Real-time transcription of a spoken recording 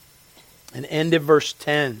and end at verse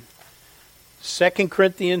 10. 2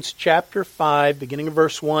 Corinthians chapter 5, beginning of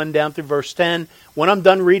verse 1 down through verse 10. When I'm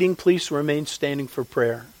done reading, please remain standing for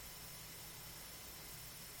prayer.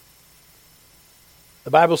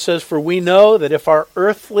 The Bible says, "For we know that if our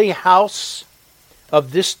earthly house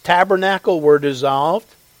of this tabernacle were dissolved,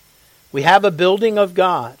 we have a building of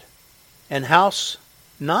God, an house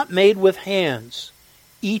not made with hands,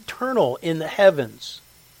 eternal in the heavens.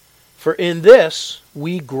 For in this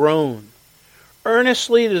we groan,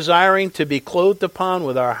 earnestly desiring to be clothed upon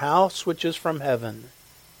with our house which is from heaven.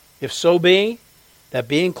 If so be, that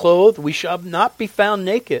being clothed we shall not be found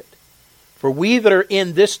naked. For we that are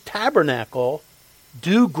in this tabernacle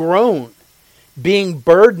do groan, being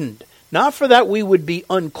burdened, not for that we would be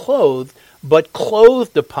unclothed, but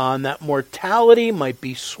clothed upon, that mortality might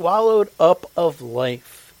be swallowed up of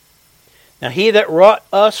life. Now he that wrought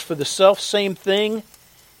us for the selfsame thing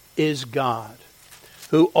is God,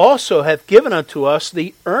 who also hath given unto us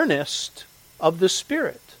the earnest of the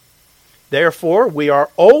Spirit. Therefore we are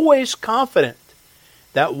always confident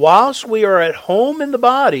that whilst we are at home in the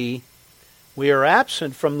body, we are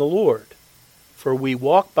absent from the Lord. For we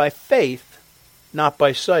walk by faith, not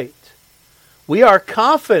by sight. We are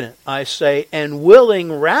confident, I say, and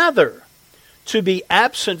willing rather to be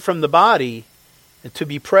absent from the body and to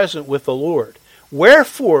be present with the Lord.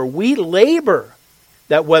 Wherefore we labor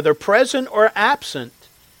that whether present or absent,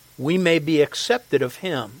 we may be accepted of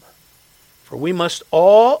Him. For we must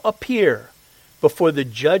all appear before the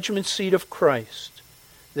judgment seat of Christ,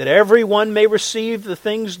 that every one may receive the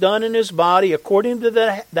things done in his body according to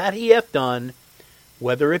that he hath done,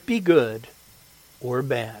 whether it be good or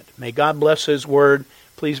bad." May God bless His word.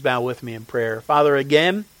 Please bow with me in prayer. Father,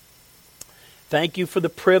 again, thank you for the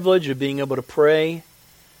privilege of being able to pray.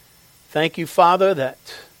 Thank you, Father, that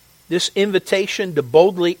this invitation to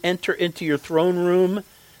boldly enter into your throne room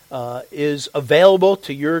is available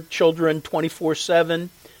to your children 24/7.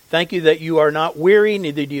 Thank you that you are not weary,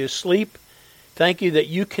 neither do you sleep. Thank you that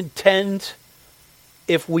you contend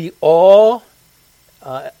if we all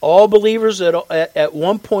believers at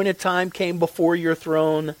one point in time came before your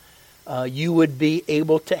throne, you would be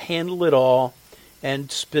able to handle it all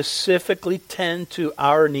and specifically tend to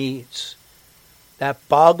our needs. That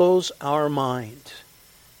boggles our mind.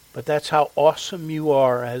 But that's how awesome you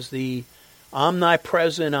are as the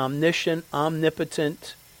omnipresent, omniscient,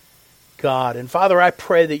 omnipotent God. And Father, I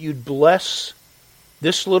pray that you'd bless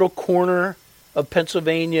this little corner of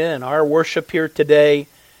Pennsylvania and our worship here today.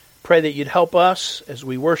 Pray that you'd help us as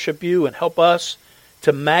we worship you and help us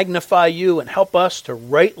to magnify you and help us to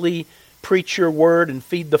rightly preach your word and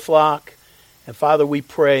feed the flock. And Father, we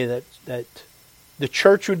pray that the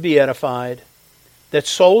church would be edified, that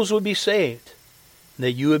souls would be saved, and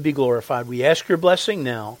that you would be glorified. We ask your blessing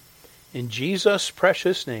now. In Jesus'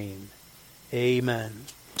 precious name, amen.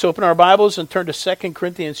 Let's open our Bibles and turn to 2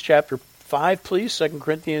 Corinthians chapter 5, please. 2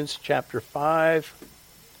 Corinthians chapter 5.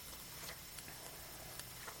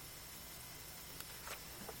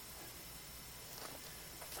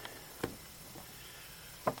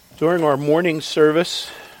 During our morning services,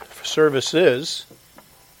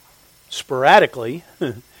 sporadically,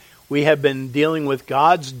 we have been dealing with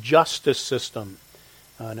God's justice system.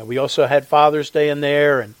 Now we also had Father's Day in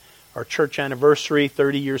there and our church anniversary,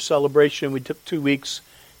 30-year celebration. We took 2 weeks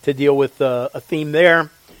to deal with a theme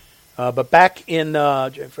there. But back in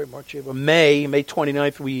May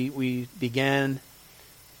 29th, we began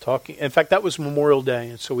talking. In fact, that was Memorial Day,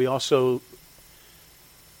 and so we also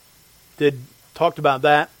talked about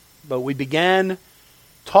that. But we began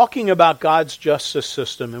talking about God's justice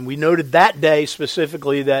system, and we noted that day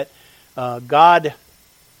specifically that God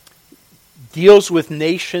deals with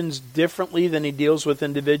nations differently than He deals with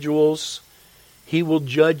individuals. He will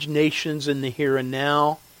judge nations in the here and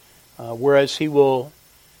now, whereas He will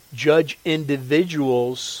judge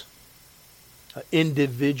individuals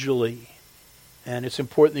individually. And it's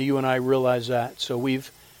important that you and I realize that. So the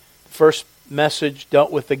first message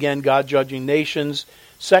dealt with, again, God judging nations.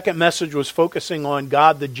 Second message was focusing on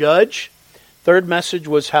God the judge. Third message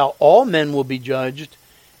was how all men will be judged.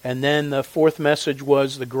 And then the fourth message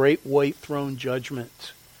was the great white throne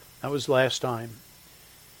judgment. That was last time.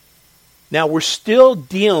 Now we're still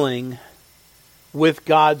dealing with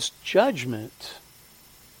God's judgment,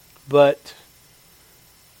 but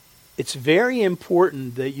it's very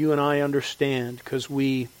important that you and I understand, because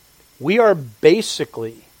we are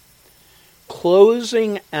basically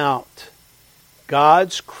closing out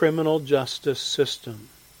God's criminal justice system.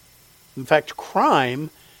 In fact, crime,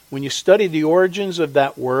 when you study the origins of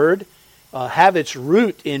that word, have its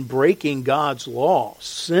root in breaking God's law,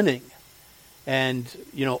 sinning. And,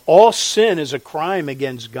 all sin is a crime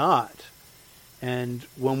against God. And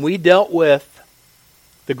when we dealt with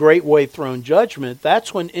the Great White Throne Judgment,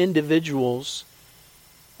 that's when individuals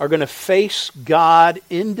are going to face God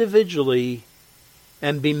individually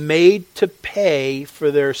and be made to pay for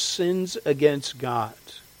their sins against God.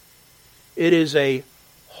 It is a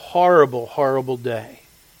horrible, horrible day.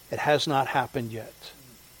 It has not happened yet.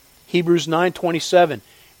 Hebrews 9:27,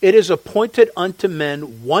 it is appointed unto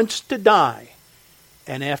men once to die,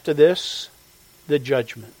 and after this, the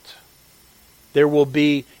judgment. There will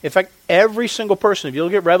be, in fact, every single person, if you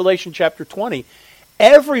look at Revelation chapter 20,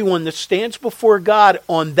 everyone that stands before God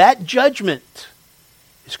on that judgment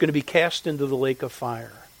is going to be cast into the lake of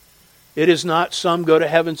fire. It is not some go to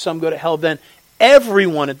heaven, some go to hell. Then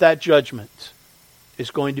everyone at that judgment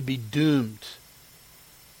is going to be doomed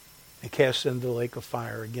and cast into the lake of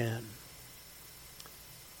fire again.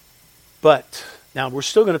 But, now we're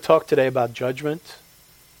still going to talk today about judgment,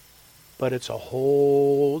 but it's a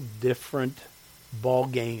whole different ball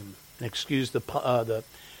game. Excuse the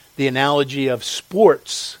analogy of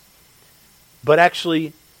sports, but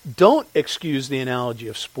actually don't excuse the analogy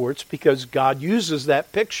of sports because God uses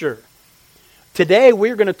that picture. Today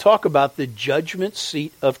we're going to talk about the judgment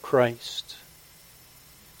seat of Christ.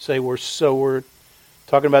 Say we're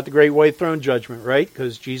talking about the Great White Throne Judgment, right?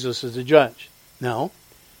 Because Jesus is a judge. No,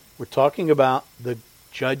 we're talking about the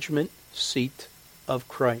judgment seat of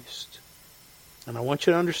Christ. And I want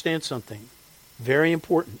you to understand something very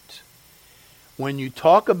important. When you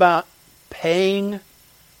talk about paying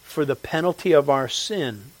for the penalty of our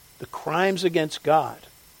sin, the crimes against God,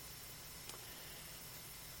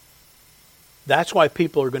 that's why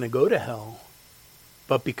people are going to go to hell.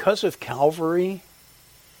 But because of Calvary,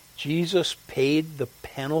 Jesus paid the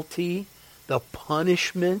penalty, the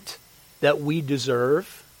punishment that we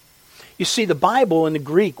deserve. You see, the Bible in the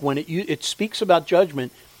Greek, when it speaks about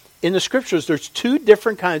judgment, in the Scriptures, there's two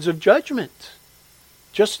different kinds of judgment.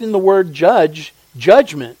 Just in the word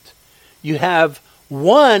judgment, you have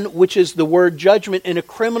one which is the word judgment in a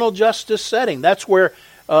criminal justice setting. That's where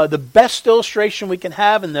the best illustration we can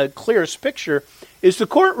have and the clearest picture is the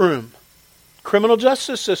courtroom, criminal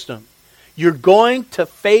justice system. You're going to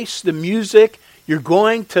face the music. You're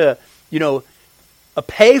going to,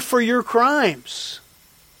 pay for your crimes.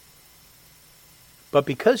 But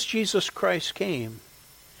because Jesus Christ came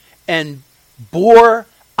and bore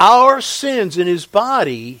our sins in His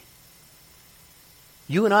body,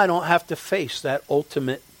 you and I don't have to face that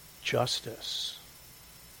ultimate justice.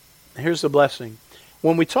 Here's the blessing.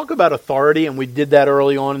 When we talk about authority, and we did that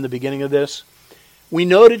early on in the beginning of this, we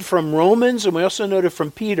noted from Romans and we also noted from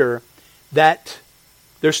Peter that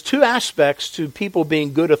there's two aspects to people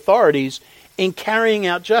being good authorities in carrying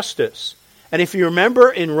out justice. And if you remember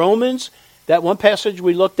in Romans, that one passage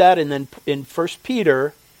we looked at, and then in 1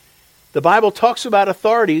 Peter, the Bible talks about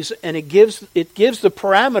authorities, and it gives the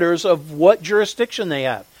parameters of what jurisdiction they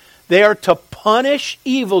have. They are to punish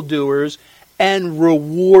evildoers and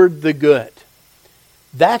reward the good.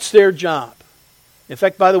 That's their job. In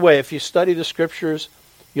fact, by the way, if you study the Scriptures,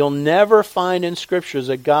 you'll never find in Scriptures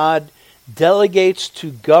that God delegates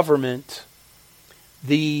to government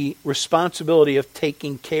the responsibility of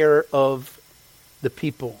taking care of the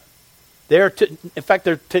people. They're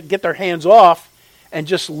to get their hands off and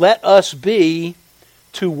just let us be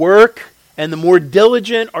to work, and the more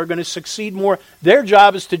diligent are going to succeed more. Their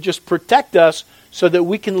job is to just protect us so that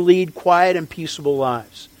we can lead quiet and peaceable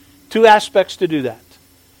lives. Two aspects to do that.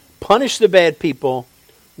 Punish the bad people,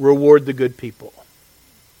 reward the good people.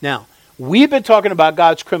 Now, we've been talking about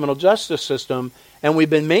God's criminal justice system, and we've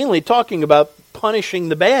been mainly talking about punishing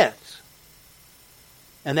the bad.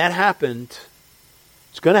 And that happened.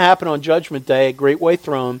 It's going to happen on Judgment Day at Great White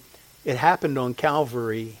Throne. It happened on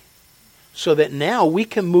Calvary, so that now we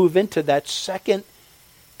can move into that second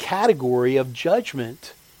category of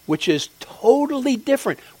judgment, which is totally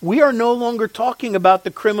different. We are no longer talking about the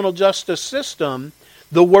criminal justice system.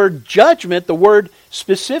 The word judgment, the word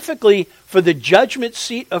specifically for the judgment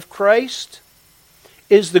seat of Christ,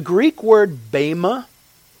 is the Greek word bema.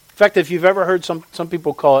 In fact, if you've ever heard some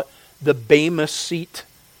people call it the bema seat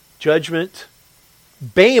judgment,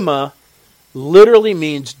 bema literally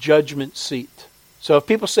means judgment seat. So if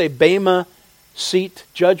people say bema seat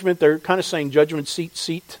judgment, they're kind of saying judgment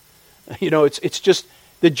seat. It's just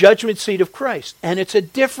the judgment seat of Christ. And it's a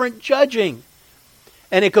different judging.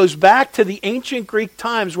 And it goes back to the ancient Greek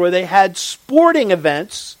times where they had sporting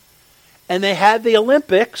events, and they had the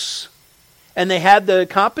Olympics, and they had the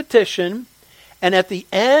competition, and at the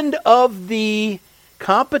end of the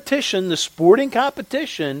competition, the sporting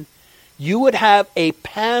competition, you would have a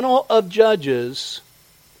panel of judges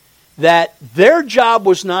that their job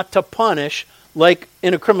was not to punish like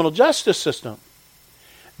in a criminal justice system.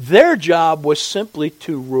 Their job was simply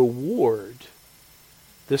to reward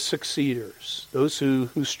the succeeders, those who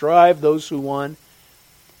strive, those who won.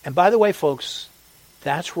 And by the way, folks,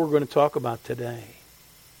 that's what we're going to talk about today.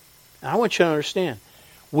 And I want you to understand,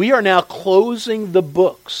 we are now closing the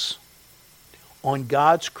books on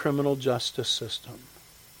God's criminal justice system.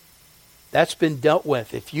 That's been dealt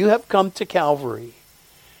with. If you have come to Calvary,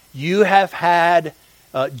 you have had,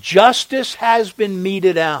 justice has been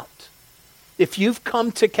meted out. If you've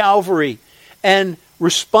come to Calvary and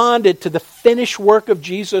responded to the finished work of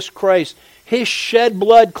Jesus Christ, His shed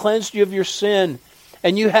blood cleansed you of your sin,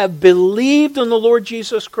 and you have believed in the Lord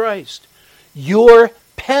Jesus Christ, your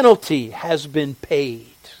penalty has been paid.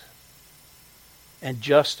 And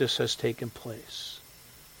justice has taken place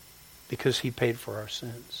because He paid for our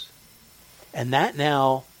sins. And that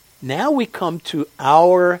now we come to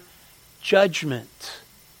our judgment.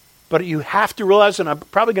 But you have to realize, and I'm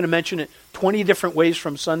probably going to mention it 20 different ways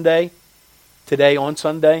from Sunday, today on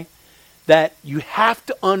Sunday, that you have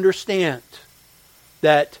to understand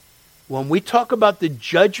that when we talk about the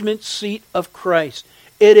judgment seat of Christ,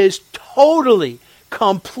 it is totally,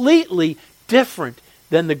 completely different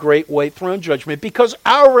than the great white throne judgment, because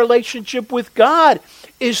our relationship with God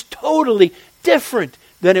is totally different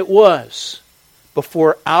than it was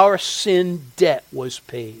before our sin debt was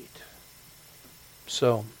paid.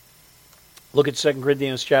 So, look at 2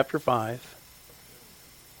 Corinthians chapter 5.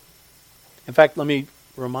 In fact, let me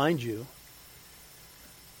remind you,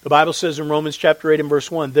 the Bible says in Romans chapter 8 and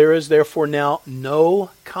verse 1, there is therefore now no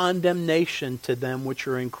condemnation to them which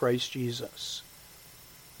are in Christ Jesus.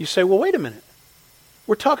 You say, well, wait a minute.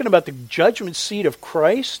 We're talking about the judgment seat of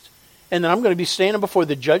Christ, and then I'm going to be standing before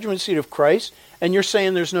the judgment seat of Christ, and you're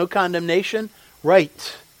saying there's no condemnation?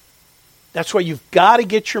 Right. That's why you've got to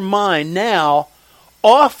get your mind now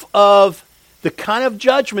off of the kind of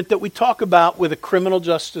judgment that we talk about with a criminal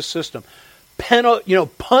justice system.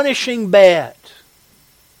 Punishing bad.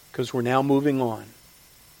 Because we're now moving on.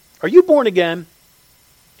 Are you born again?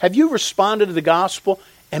 Have you responded to the gospel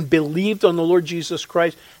and believed on the Lord Jesus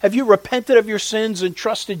Christ? Have you repented of your sins and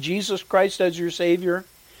trusted Jesus Christ as your Savior?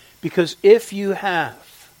 Because if you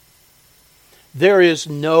have, there is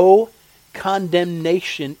no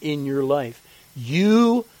condemnation in your life.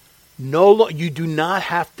 You do not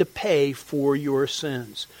have to pay for your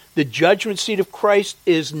sins. The judgment seat of Christ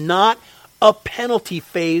is not a penalty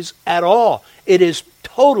phase at all. It is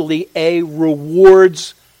totally a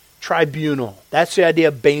rewards tribunal. That's the idea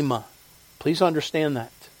of Bema. Please understand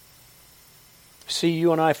that. See,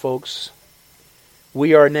 you and I, folks,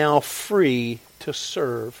 we are now free to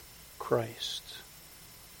serve Christ.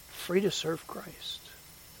 Free to serve Christ.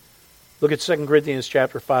 Look at 2 Corinthians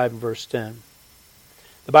chapter 5 and verse 10.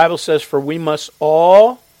 The Bible says, for we must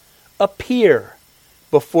all appear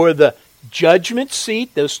before the judgment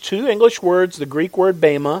seat, those two English words, the Greek word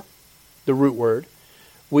bema, the root word.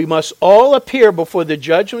 We must all appear before the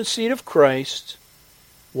judgment seat of Christ.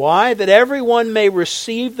 Why? That everyone may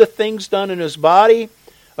receive the things done in his body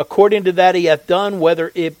according to that he hath done,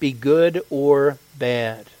 whether it be good or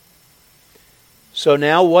bad. So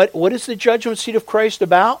now what is the judgment seat of Christ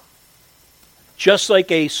about? Just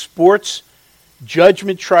like a sports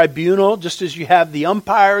judgment tribunal, just as you have the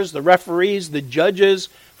umpires, the referees, the judges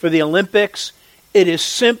for the Olympics, it is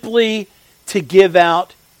simply to give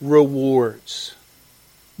out rewards,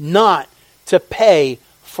 not to pay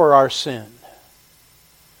for our sin.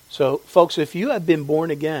 So, folks, if you have been born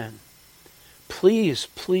again, please,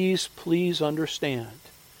 please, please understand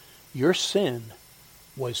your sin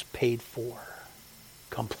was paid for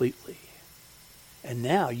completely. And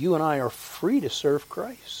now you and I are free to serve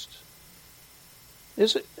Christ.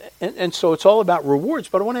 Is it? And so it's all about rewards.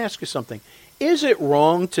 But I want to ask you something. Is it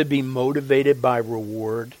wrong to be motivated by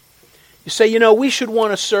reward? You say, we should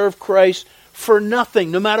want to serve Christ for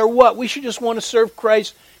nothing, no matter what. We should just want to serve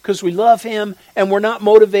Christ because we love Him and we're not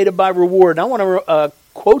motivated by reward. And I want to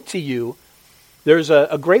quote to you. There's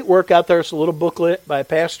a great work out there. It's a little booklet by a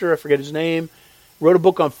pastor. I forget his name. Wrote a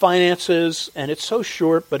book on finances, and it's so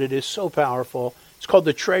short, but it is so powerful. It's called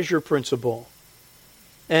The Treasure Principle.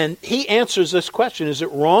 And he answers this question, is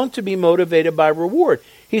it wrong to be motivated by reward?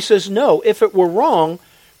 He says, no. If it were wrong,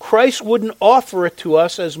 Christ wouldn't offer it to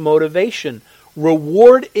us as motivation.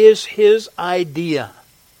 Reward is His idea.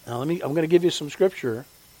 Now I'm going to give you some scripture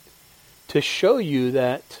to show you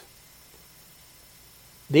that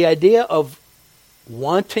the idea of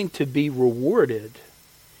wanting to be rewarded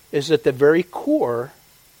is at the very core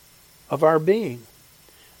of our being.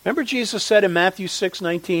 Remember Jesus said in Matthew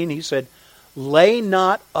 6:19, He said, lay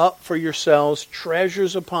not up for yourselves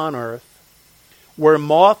treasures upon earth, where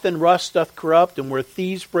moth and rust doth corrupt, and where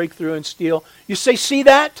thieves break through and steal. You say, see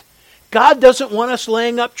that? God doesn't want us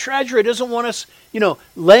laying up treasure. He doesn't want us,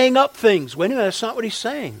 laying up things. Wait a minute, that's not what he's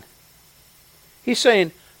saying. He's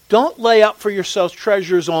saying, don't lay up for yourselves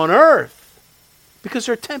treasures on earth, because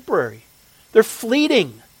they're temporary. They're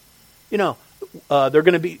fleeting. They're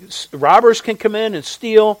going to be, robbers can come in and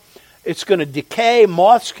steal. It's going to decay.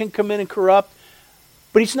 Moths can come in and corrupt.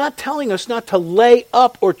 But he's not telling us not to lay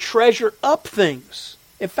up or treasure up things.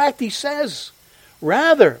 In fact, he says,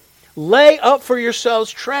 rather, lay up for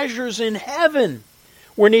yourselves treasures in heaven,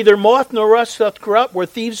 where neither moth nor rust doth corrupt, where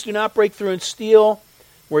thieves do not break through and steal.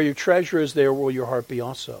 Where your treasure is, there will your heart be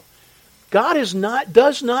also. God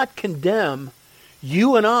does not condemn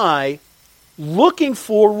you and I looking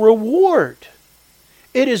for reward.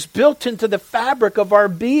 It is built into the fabric of our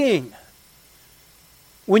being.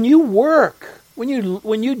 When you work, when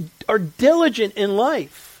you are diligent in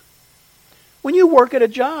life, when you work at a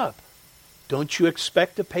job, don't you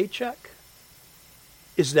expect a paycheck?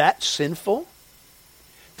 Is that sinful?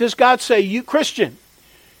 Does God say, you Christian,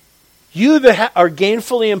 you that are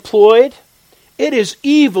gainfully employed, it is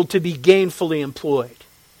evil to be gainfully employed.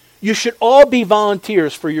 You should all be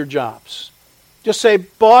volunteers for your jobs. Just say,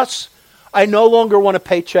 boss, I no longer want a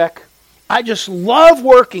paycheck. I just love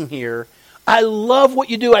working here. I love what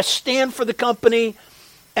you do. I stand for the company,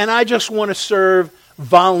 and I just want to serve,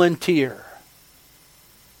 volunteer.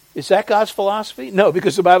 Is that God's philosophy? No,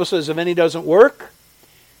 because the Bible says if any doesn't work,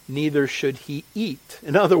 neither should he eat.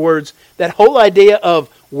 In other words, that whole idea of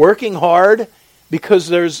working hard because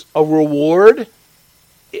there's a reward,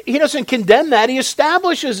 he doesn't condemn that, he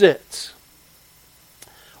establishes it.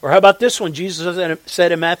 Or how about this one? Jesus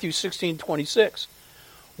said in Matthew 16:26,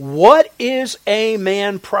 what is a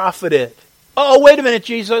man profited? Oh, wait a minute,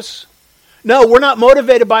 Jesus. No, we're not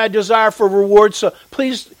motivated by a desire for reward, so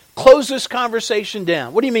please close this conversation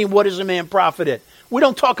down. What do you mean, what is a man profited? We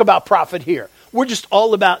don't talk about profit here. We're just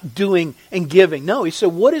all about doing and giving. No, he said,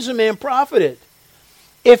 what is a man profited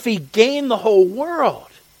if he gain the whole world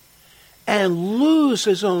and lose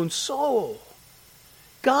his own soul?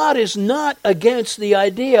 God is not against the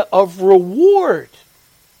idea of reward.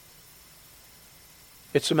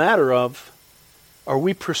 It's a matter of, are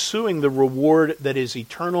we pursuing the reward that is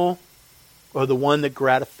eternal or the one that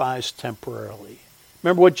gratifies temporarily?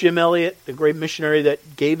 Remember what Jim Elliot, the great missionary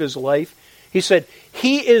that gave his life, he said,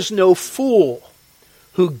 he is no fool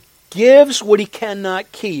who gives what he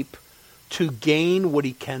cannot keep to gain what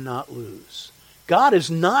he cannot lose. God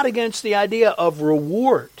is not against the idea of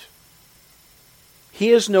reward. He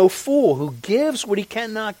is no fool who gives what he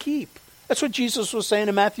cannot keep. That's what Jesus was saying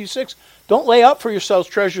in Matthew 6. Don't lay up for yourselves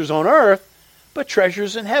treasures on earth, but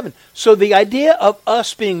treasures in heaven. So the idea of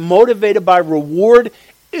us being motivated by reward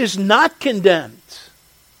is not condemned.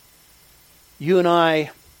 You and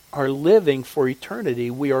I are living for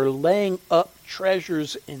eternity. We are laying up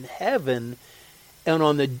treasures in heaven,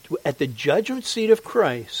 and at the judgment seat of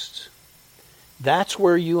Christ, that's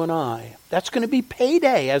where you and I, that's going to be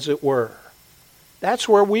payday, as it were. That's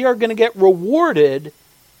where we are going to get rewarded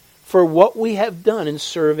for what we have done in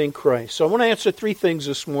serving Christ. So I want to answer three things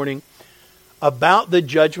this morning about the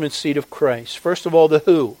judgment seat of Christ. First of all, the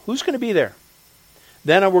who. Who's going to be there?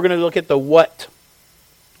 Then we're going to look at the what.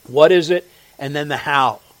 What is it? And then the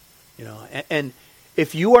how. And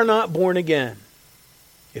if you are not born again,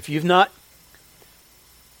 if you've not,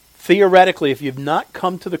 theoretically, if you've not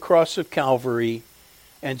come to the cross of Calvary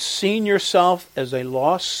and seen yourself as a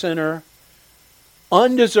lost sinner,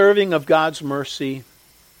 undeserving of God's mercy,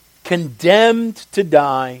 condemned to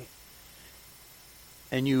die,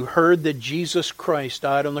 and you heard that Jesus Christ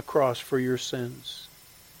died on the cross for your sins,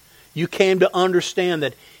 you came to understand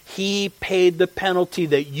that He paid the penalty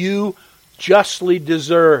that you justly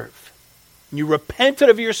deserve. You repented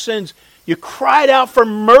of your sins. You cried out for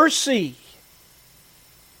mercy.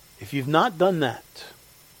 If you've not done that,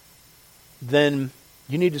 then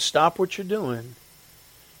you need to stop what you're doing,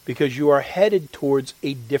 because you are headed towards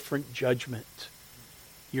a different judgment.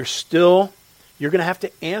 You're going to have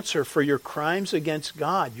to answer for your crimes against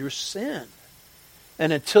God, your sin.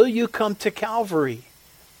 And until you come to Calvary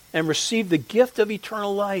and receive the gift of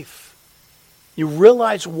eternal life, you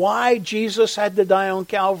realize why Jesus had to die on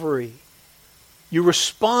Calvary. You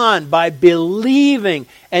respond by believing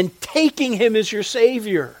and taking Him as your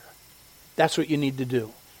Savior. That's what you need to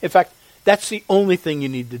do. In fact, that's the only thing you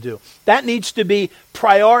need to do. That needs to be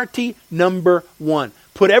priority number one.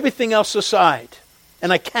 Put everything else aside.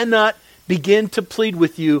 And I cannot begin to plead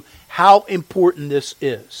with you how important this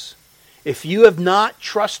is. If you have not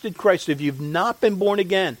trusted Christ, if you've not been born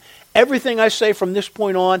again, everything I say from this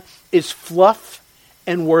point on is fluff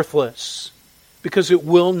and worthless. because it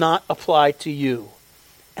will not apply to you.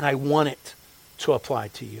 And I want it to apply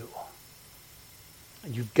to you.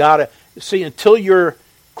 And you've got to, see, until your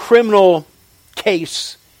criminal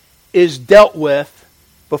case is dealt with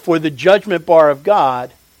before the judgment bar of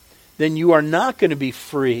God, then you are not going to be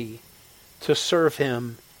free to serve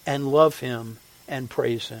Him and love Him and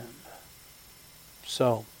praise Him.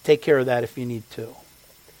 So, take care of that if you need to.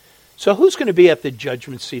 So who's going to be at the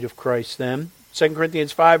judgment seat of Christ then? 2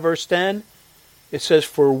 Corinthians 5 verse 10, it says,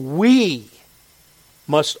 "For we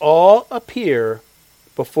must all appear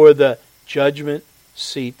before the judgment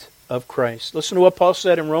seat of Christ." Listen to what Paul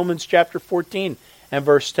said in Romans chapter 14 and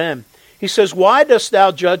verse 10. He says, "Why dost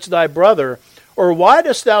thou judge thy brother? Or why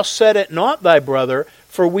dost thou set at naught thy brother?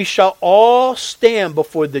 For we shall all stand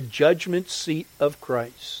before the judgment seat of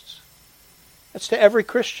Christ." That's to every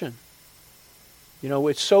Christian. You know,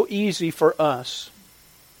 it's so easy for us.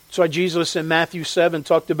 That's why Jesus in Matthew 7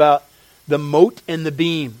 talked about the mote and the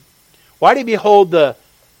beam. Why do you behold the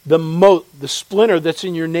mote, the splinter that's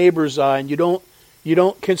in your neighbor's eye, and you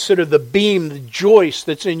don't consider the beam, the joist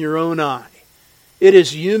that's in your own eye? It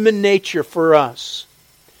is human nature for us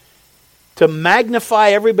to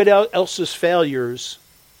magnify everybody else's failures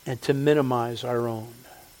and to minimize our own.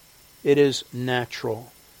 It is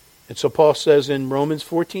natural. And so Paul says in Romans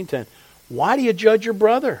 14:10, "Why do you judge your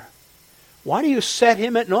brother? Why do you set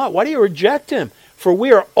him at naught? Why do you reject him? For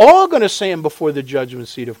we are all going to stand before the judgment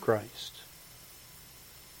seat of Christ."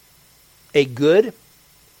 A good,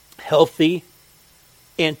 healthy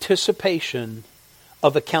anticipation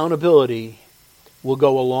of accountability will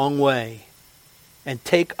go a long way and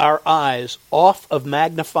take our eyes off of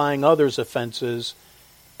magnifying others' offenses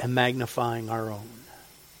and magnifying our own.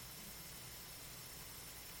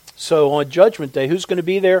 So on Judgment Day, who's going to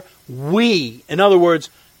be there? We. In other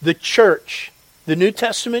words, the church, the New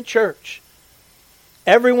Testament church.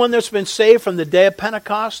 Everyone that's been saved from the day of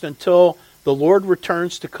Pentecost until the Lord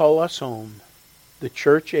returns to call us home. The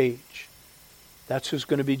church age. That's who's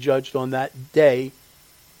going to be judged on that day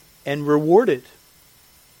and rewarded.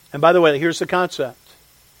 And by the way, here's the concept.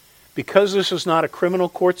 Because this is not a criminal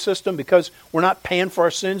court system, because we're not paying for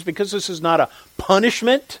our sins, because this is not a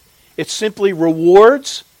punishment, it's simply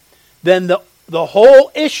rewards, then the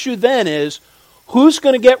whole issue then is who's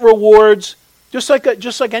going to get rewards, just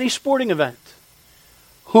like any sporting event.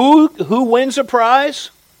 Who wins a prize?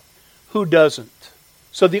 Who doesn't?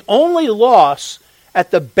 So the only loss at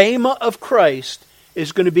the bema of Christ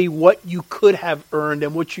is going to be what you could have earned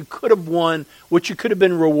and what you could have won, what you could have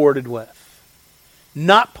been rewarded with.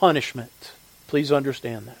 Not punishment. Please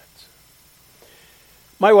understand that.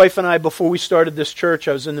 My wife and I, before we started this church,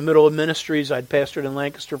 I was in the middle of ministries. I'd pastored in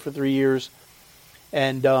Lancaster for 3 years.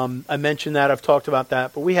 And I mentioned that. I've talked about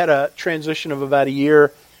that. But we had a transition of about a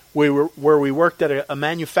year where we worked at a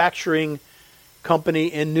manufacturing company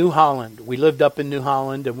in New Holland. We lived up in New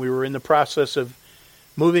Holland, and we were in the process of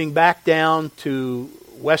moving back down to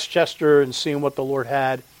Westchester and seeing what the Lord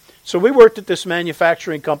had. So we worked at this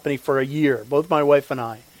manufacturing company for a year, both my wife and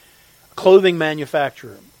I, a clothing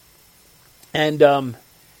manufacturer. And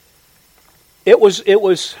it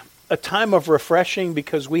was a time of refreshing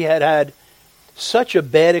because we had such a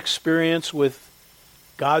bad experience with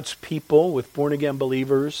God's people, with born-again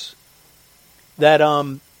believers, that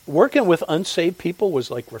working with unsaved people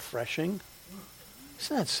was like refreshing.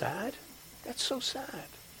 Isn't that sad? That's so sad.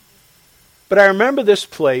 But I remember this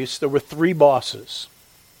place, there were 3 bosses.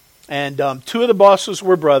 And 2 of the bosses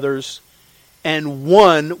were brothers, and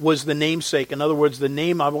one was the namesake. In other words, the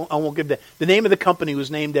name, I won't give that. The name of the company was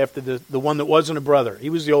named after the one that wasn't a brother. He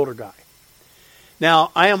was the older guy.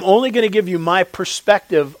 Now, I am only going to give you my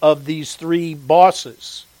perspective of these 3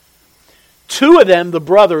 bosses. 2 of them, the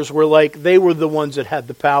brothers, they were the ones that had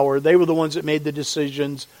the power. They were the ones that made the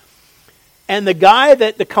decisions. And the guy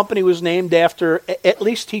that the company was named after, at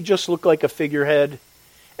least he just looked like a figurehead.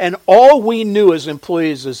 And all we knew as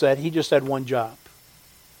employees is that he just had one job.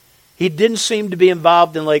 He didn't seem to be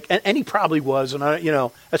involved in and he probably was, and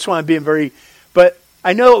that's why I'm being very, but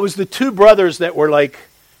I know it was the 2 brothers that were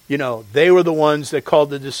they were the ones that called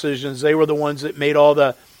the decisions. They were the ones that made all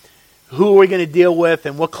the, who are we going to deal with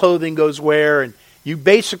and what clothing goes where, and you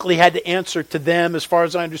basically had to answer to them, as far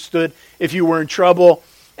as I understood, if you were in trouble.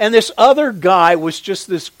 And this other guy was just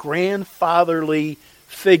this grandfatherly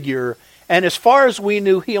figure. And as far as we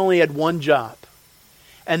knew, he only had one job.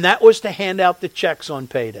 And that was to hand out the checks on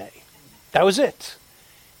payday. That was it.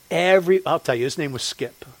 I'll tell you, his name was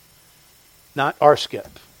Skip. Not our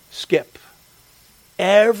Skip. Skip.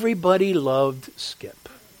 Everybody loved Skip.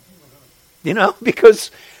 Because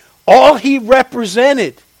all he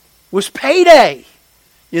represented was payday.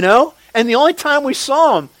 And the only time we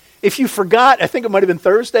saw him, If you forgot, I think it might have been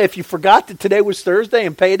Thursday, if you forgot that today was Thursday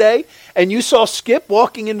and payday, and you saw Skip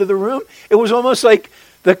walking into the room, it was almost like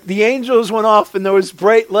the angels went off and there was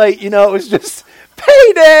bright light. It was just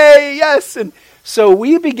payday, yes. And so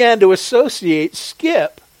we began to associate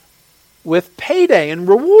Skip with payday and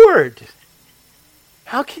reward.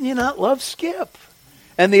 How can you not love Skip?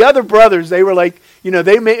 And the other brothers, they were like,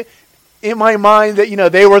 they made, in my mind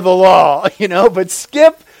that, they were the law, but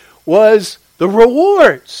Skip was the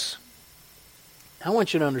rewards. I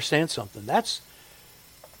want you to understand something. That's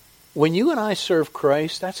when you and I serve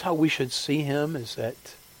Christ, that's how we should see him, is that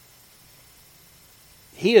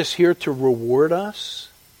he is here to reward us.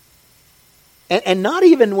 And not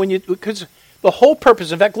even because the whole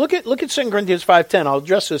purpose, in fact, look at 2 Corinthians 5:10. I'll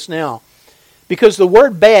address this now. Because the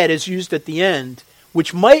word bad is used at the end,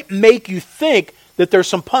 which might make you think that there's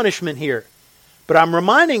some punishment here. But I'm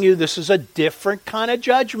reminding you, this is a different kind of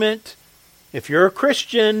judgment. If you're a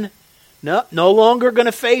Christian, no longer going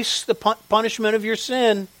to face the punishment of your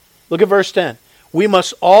sin. Look at verse 10. We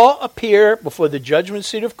must all appear before the judgment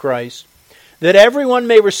seat of Christ, that everyone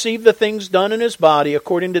may receive the things done in his body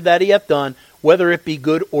according to that he hath done, whether it be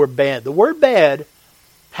good or bad. The word bad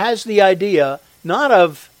has the idea not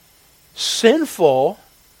of sinful,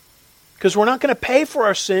 because we're not going to pay for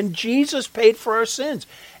our sin. Jesus paid for our sins.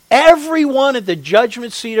 Everyone at the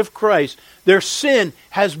judgment seat of Christ, their sin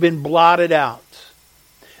has been blotted out.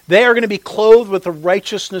 They are going to be clothed with the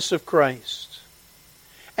righteousness of Christ.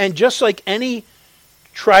 And just like any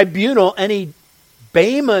tribunal, any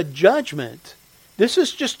Bema judgment, this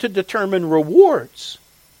is just to determine rewards.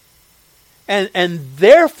 And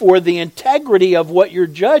therefore, the integrity of what you're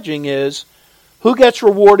judging is who gets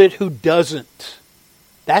rewarded, who doesn't.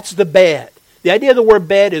 That's the bad. The idea of the word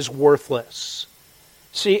bad is worthless.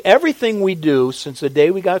 See, everything we do since the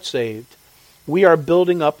day we got saved, we are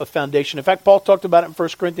building up a foundation. In fact, Paul talked about it in 1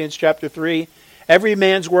 Corinthians chapter 3. Every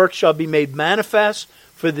man's work shall be made manifest,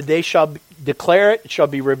 for the day shall declare it. It shall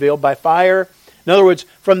be revealed by fire. In other words,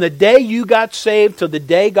 from the day you got saved to the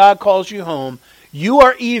day God calls you home, you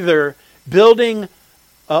are either building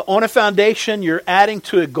on a foundation, you're adding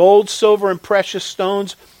to it gold, silver, and precious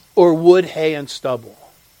stones, or wood, hay, and stubble.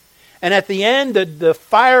 And at the end, the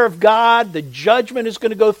fire of God, the judgment is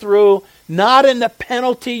going to go through, not in the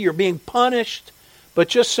penalty, you're being punished, but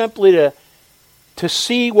just simply to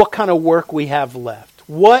see what kind of work we have left.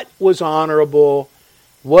 What was honorable,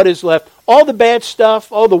 what is left. All the bad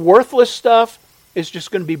stuff, all the worthless stuff is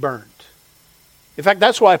just going to be burned. In fact,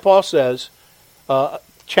 that's why Paul says,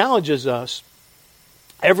 challenges us,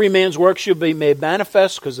 every man's work shall be made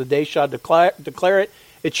manifest, because the day shall declare it.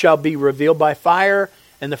 It shall be revealed by fire,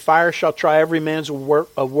 and the fire shall try every man's work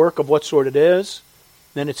of what sort it is.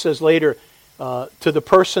 Then it says later, to the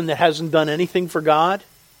person that hasn't done anything for God,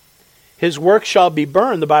 his work shall be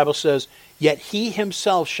burned, the Bible says, yet he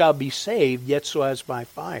himself shall be saved, yet so as by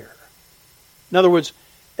fire. In other words,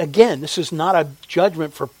 again, this is not a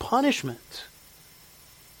judgment for punishment.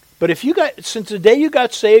 But since the day you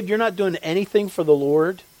got saved, you're not doing anything for the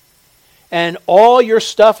Lord, and all your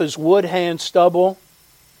stuff is wood, hay, and stubble,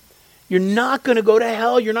 you're not going to go to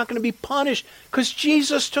hell. You're not going to be punished because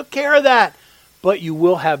Jesus took care of that. But you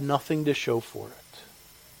will have nothing to show for it.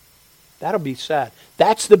 That'll be sad.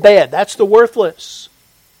 That's the bad. That's the worthless.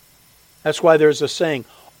 That's why there's a saying,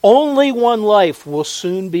 only one life will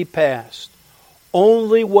soon be passed.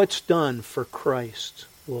 Only what's done for Christ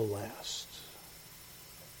will last.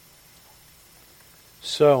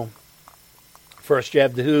 So, first you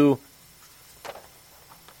have the who,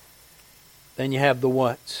 then you have the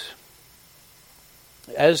what.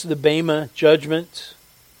 As the Bema judgment,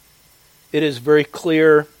 it is very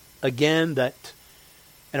clear, again, that,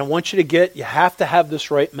 and I want you have to have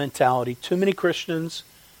this right mentality. Too many Christians,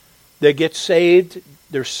 they get saved,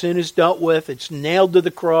 their sin is dealt with, it's nailed to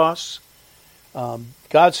the cross.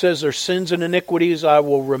 God says their sins and iniquities I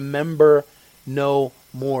will remember no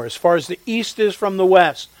more. As far as the east is from the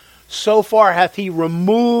west, so far hath he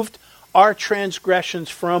removed our transgressions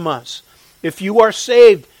from us. If you are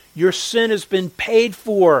saved, your sin has been paid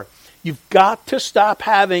for. You've got to stop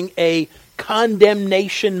having a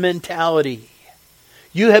condemnation mentality.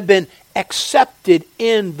 You have been accepted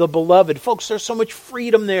in the beloved. Folks, there's so much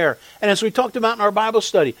freedom there. And as we talked about in our Bible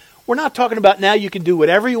study, we're not talking about now you can do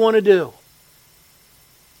whatever you want to do.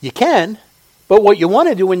 You can, but what you want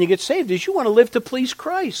to do when you get saved is you want to live to please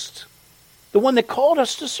Christ, the one that called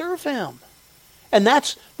us to serve Him. And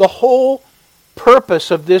that's the whole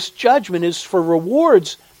purpose of this judgment, is for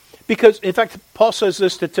rewards. Because, in fact, Paul says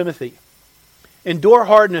this to Timothy, endure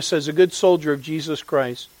hardness as a good soldier of Jesus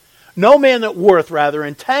Christ. No man that warreth, rather,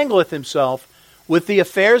 entangleth himself with the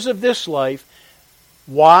affairs of this life,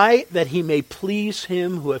 Why? That he may please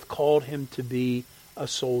him who hath called him to be a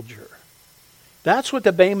soldier. That's what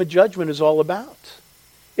the Bema judgment is all about.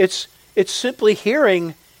 It's simply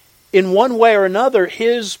hearing in one way or another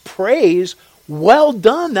his praise, well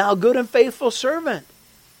done, thou good and faithful servant.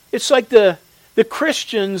 It's like the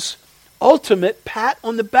Christian's ultimate pat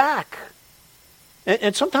on the back.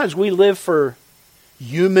 And sometimes we live for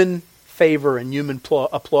human favor and human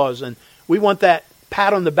applause, and we want that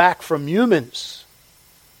pat on the back from humans.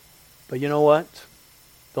 But you know what?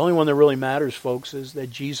 The only one that really matters, folks, is that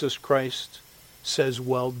Jesus Christ says,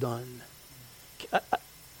 well done.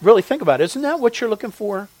 Really think about it. Isn't that what you're looking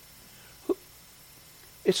for?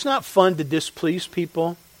 It's not fun to displease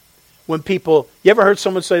people. When people, you ever heard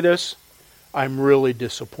someone say this? I'm really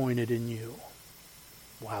disappointed in you.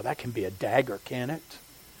 Wow, that can be a dagger, can't it?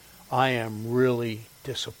 I am really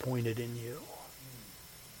disappointed in you.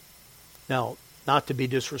 Now, not to be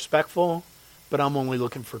disrespectful, but I'm only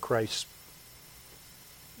looking for Christ's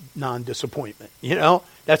non-disappointment. You know,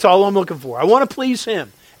 that's all I'm looking for. I want to please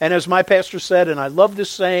him. And as my pastor said, and I love this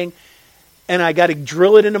saying, and I got to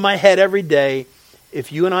drill it into my head every day,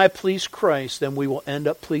 if you and I please Christ, then we will end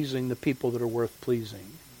up pleasing the people that are worth pleasing.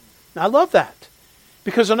 Now, I love that.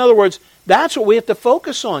 Because in other words, that's what we have to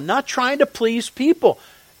focus on, not trying to please people.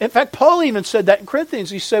 In fact, Paul even said that in Corinthians.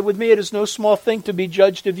 He said, with me it is no small thing to be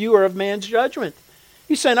judged of you or of man's judgment.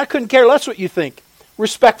 He's saying, I couldn't care less what you think,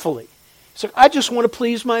 respectfully. He's like, I just want to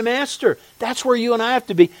please my master. That's where you and I have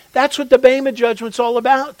to be. That's what the Bema judgment's all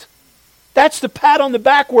about. That's the pat on the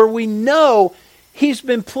back where we know he's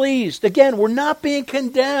been pleased. Again, we're not being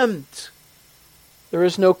condemned. There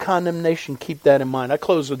is no condemnation. Keep that in mind. I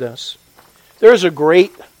close with this. There is a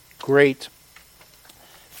great,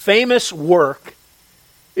 famous work.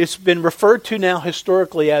 It's been referred to now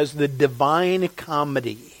historically as the Divine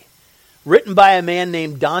Comedy. Written by a man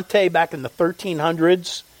named Dante back in the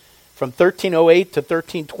 1300s. From 1308 to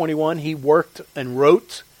 1321, he worked and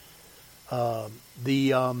wrote what's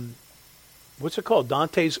it called?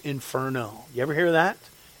 Dante's Inferno. You ever hear that?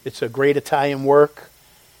 It's a great Italian work.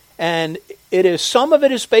 And some of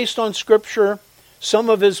it is based on Scripture. Some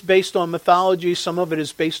of it is based on mythology. Some of it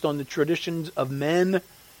is based on the traditions of men.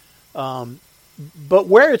 But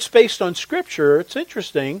where it's based on Scripture, it's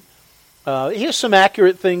interesting. He has some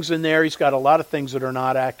accurate things in there. He's got a lot of things that are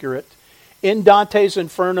not accurate. In Dante's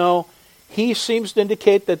Inferno, he seems to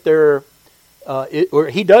indicate that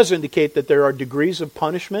he does indicate that there are degrees of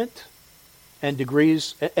punishment and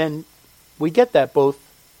degrees, and we get that both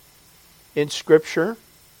in Scripture,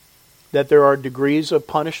 that there are degrees of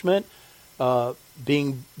punishment,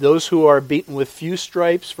 being those who are beaten with few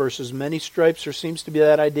stripes versus many stripes. There seems to be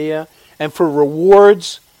that idea. And for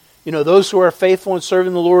rewards, those who are faithful in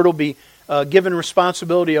serving the Lord will be given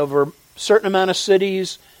responsibility over a certain amount of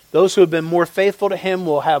cities. Those who have been more faithful to him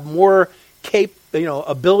will have more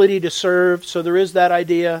ability to serve. So there is that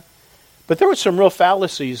idea. But there were some real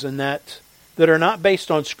fallacies in that are not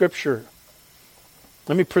based on Scripture.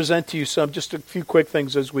 Let me present to you just a few quick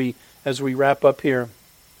things as we wrap up here.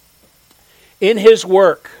 In his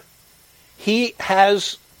work, he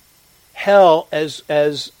has hell as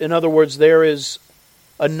in other words, there is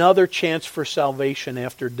another chance for salvation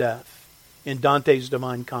after death in Dante's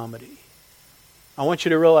Divine Comedy. I want you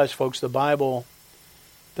to realize, folks, the Bible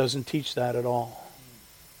doesn't teach that at all.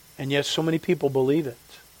 And yet so many people believe it.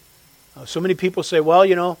 So many people say,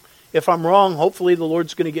 well, if I'm wrong, hopefully the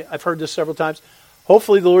Lord's going to I've heard this several times,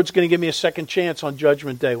 hopefully the Lord's going to give me a second chance on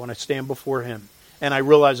Judgment Day when I stand before him and I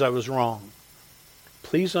realize I was wrong.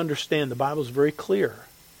 Please understand, the Bible is very clear.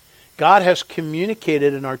 God has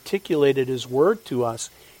communicated and articulated his word to us.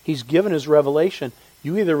 He's given his revelation.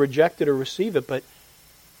 You either reject it or receive it, but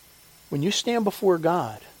when you stand before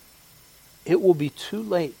God, it will be too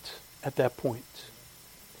late at that point.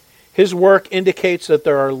 His work indicates that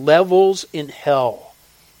there are levels in hell,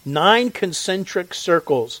 9 concentric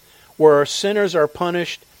circles where our sinners are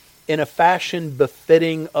punished in a fashion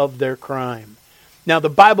befitting of their crime. Now, the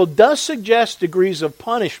Bible does suggest degrees of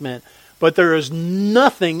punishment, but there is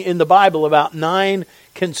nothing in the Bible about 9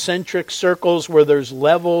 concentric circles where there's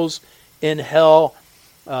levels in hell.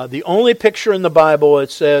 The only picture in the Bible,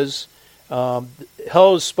 it says,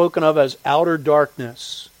 hell is spoken of as outer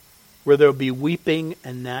darkness, where there will be weeping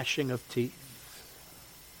and gnashing of teeth.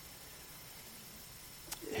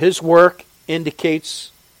 His work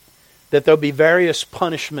indicates that there will be various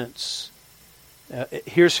punishments.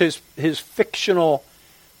 Here's his fictional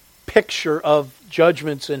picture of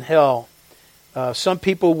judgments in hell.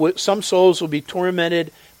 Some souls will be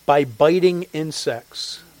tormented by biting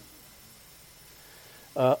insects.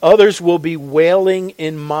 Others will be wailing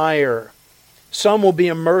in mire. Some will be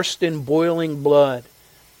immersed in boiling blood.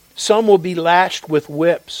 Some will be lashed with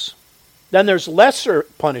whips. Then there's lesser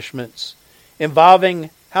punishments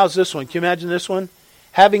involving, how's this one? Can you imagine this one?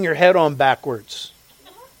 Having your head on backwards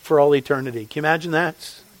for all eternity. Can you imagine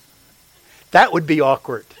that? That would be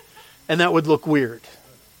awkward. And that would look weird.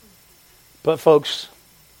 But folks,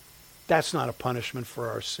 that's not a punishment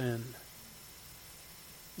for our sin.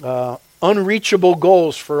 Unreachable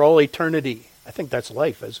goals for all eternity. I think that's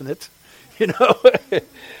life, isn't it? You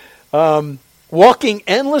know, walking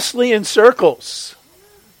endlessly in circles.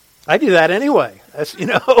 I do that anyway. That's, you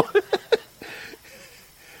know.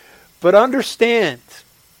 But understand,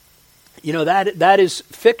 you know, that is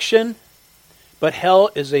fiction, but hell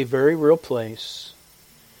is a very real place.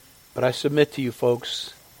 But I submit to you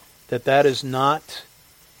folks that is not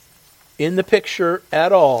in the picture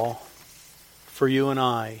at all for you and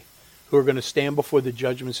I who are going to stand before the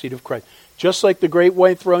judgment seat of Christ. Just like the great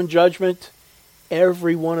white throne judgment,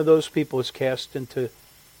 every one of those people is cast into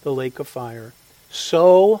the lake of fire.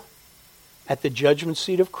 So, at the judgment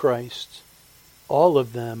seat of Christ, all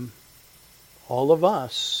of them, all of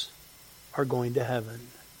us, are going to heaven.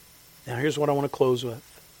 Now here's what I want to close with.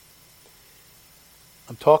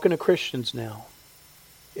 I'm talking to Christians now.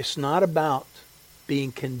 It's not about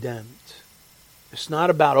being condemned. It's not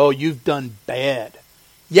about, oh, you've done bad.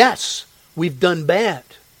 Yes, we've done bad.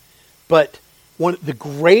 But the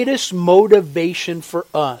greatest motivation for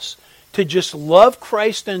us to just love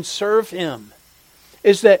Christ and serve Him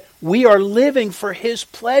is that we are living for His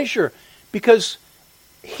pleasure because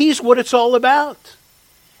He's what it's all about.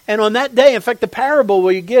 And on that day, in fact, the parable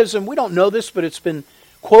where He gives, and we don't know this, but it's been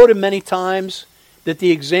quoted many times, that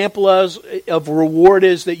the example of reward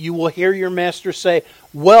is that you will hear your master say,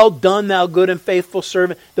 well done, thou good and faithful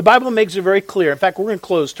servant. The Bible makes it very clear. In fact, we're going to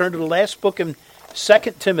close. Turn to the last book in 2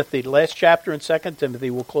 Timothy, the last chapter in 2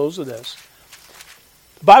 Timothy. We'll close with this.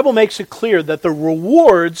 The Bible makes it clear that the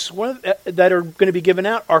rewards that are going to be given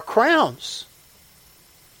out are crowns.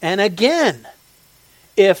 And again,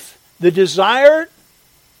 if the desire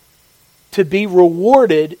to be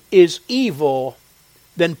rewarded is evil,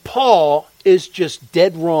 then Paul is just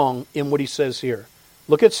dead wrong in what he says here.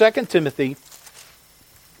 Look at 2 Timothy.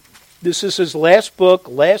 This is his last book,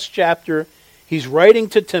 last chapter. He's writing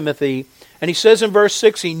to Timothy. And he says in verse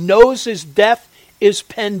 6, he knows his death is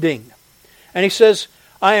pending. And he says,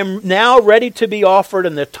 I am now ready to be offered,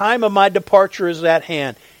 and the time of my departure is at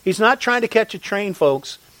hand. He's not trying to catch a train,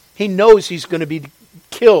 folks. He knows he's going to be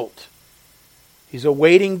killed. He's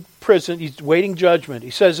awaiting prison. He's awaiting judgment. He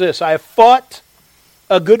says this, I have fought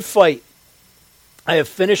a good fight. I have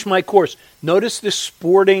finished my course. Notice this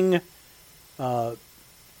sporting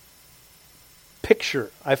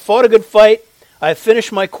picture. I fought a good fight. I have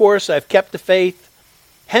finished my course. I have kept the faith.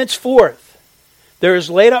 Henceforth, there is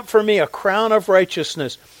laid up for me a crown of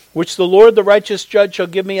righteousness, which the Lord, the righteous judge, shall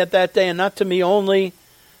give me at that day, and not to me only,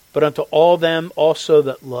 but unto all them also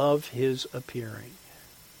that love His appearing.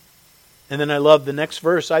 And then I love the next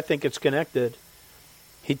verse. I think it's connected.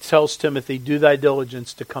 He tells Timothy, do thy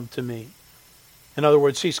diligence to come to me. In other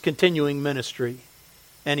words, he's continuing ministry.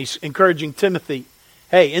 And he's encouraging Timothy,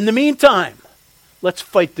 hey, in the meantime, let's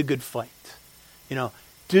fight the good fight. You know,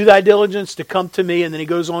 do thy diligence to come to me. And then he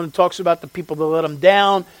goes on and talks about the people that let him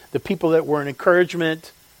down, the people that were an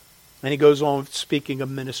encouragement. And he goes on speaking of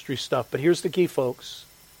ministry stuff. But here's the key, folks.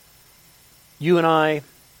 You and I,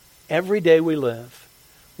 every day we live,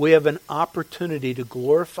 we have an opportunity to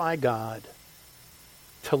glorify God,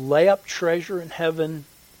 to lay up treasure in heaven,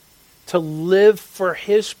 to live for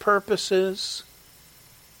His purposes,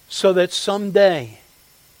 so that someday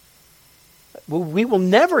we will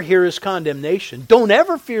never hear His condemnation. Don't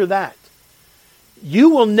ever fear that. You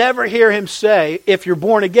will never hear Him say, if you're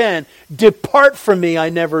born again, depart from me, I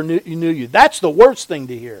never knew you. That's the worst thing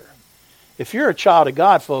to hear. If you're a child of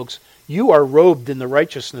God, folks, you are robed in the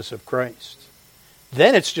righteousness of Christ.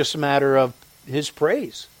 Then it's just a matter of His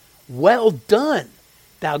praise. Well done,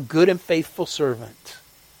 thou good and faithful servant.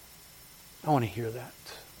 I want to hear that.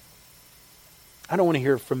 I don't want to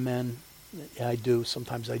hear it from men. Yeah, I do.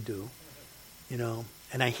 Sometimes I do. You know,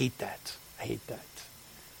 and I hate that. I hate that.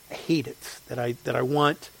 I hate it. That I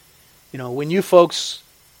want, you know, when you folks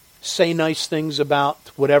say nice things about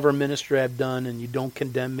whatever ministry I've done and you don't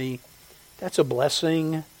condemn me, that's a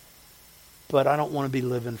blessing, but I don't want to be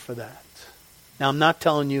living for that. Now, I'm not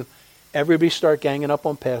telling you everybody start ganging up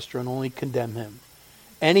on Pastor and only condemn him.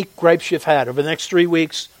 Any gripes you've had over the next 3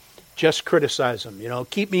 weeks, just criticize him. You know,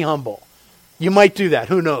 keep me humble. You might do that.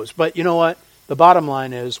 Who knows? But you know what? The bottom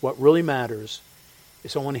line is what really matters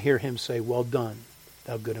is I want to hear Him say, well done,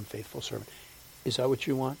 thou good and faithful servant. Is that what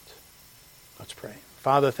you want? Let's pray.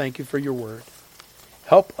 Father, thank you for your word.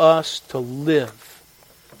 Help us to live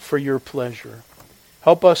for your pleasure.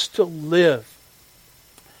 Help us to live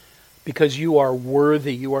because you are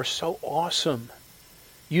worthy. You are so awesome.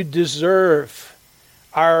 You deserve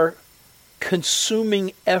our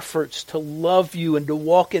consuming efforts to love you and to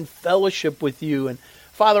walk in fellowship with you. And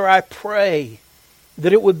Father, I pray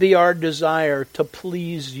that it would be our desire to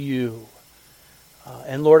please you.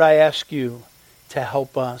 And Lord, I ask you to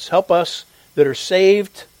help us. Help us that are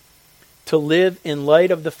saved to live in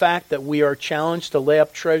light of the fact that we are challenged to lay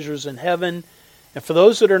up treasures in heaven. And for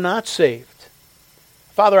those that are not saved,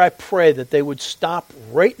 Father, I pray that they would stop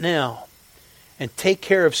right now and take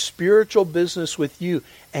care of spiritual business with you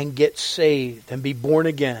and get saved and be born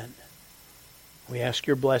again. We ask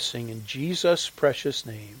your blessing in Jesus' precious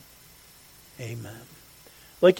name. Amen.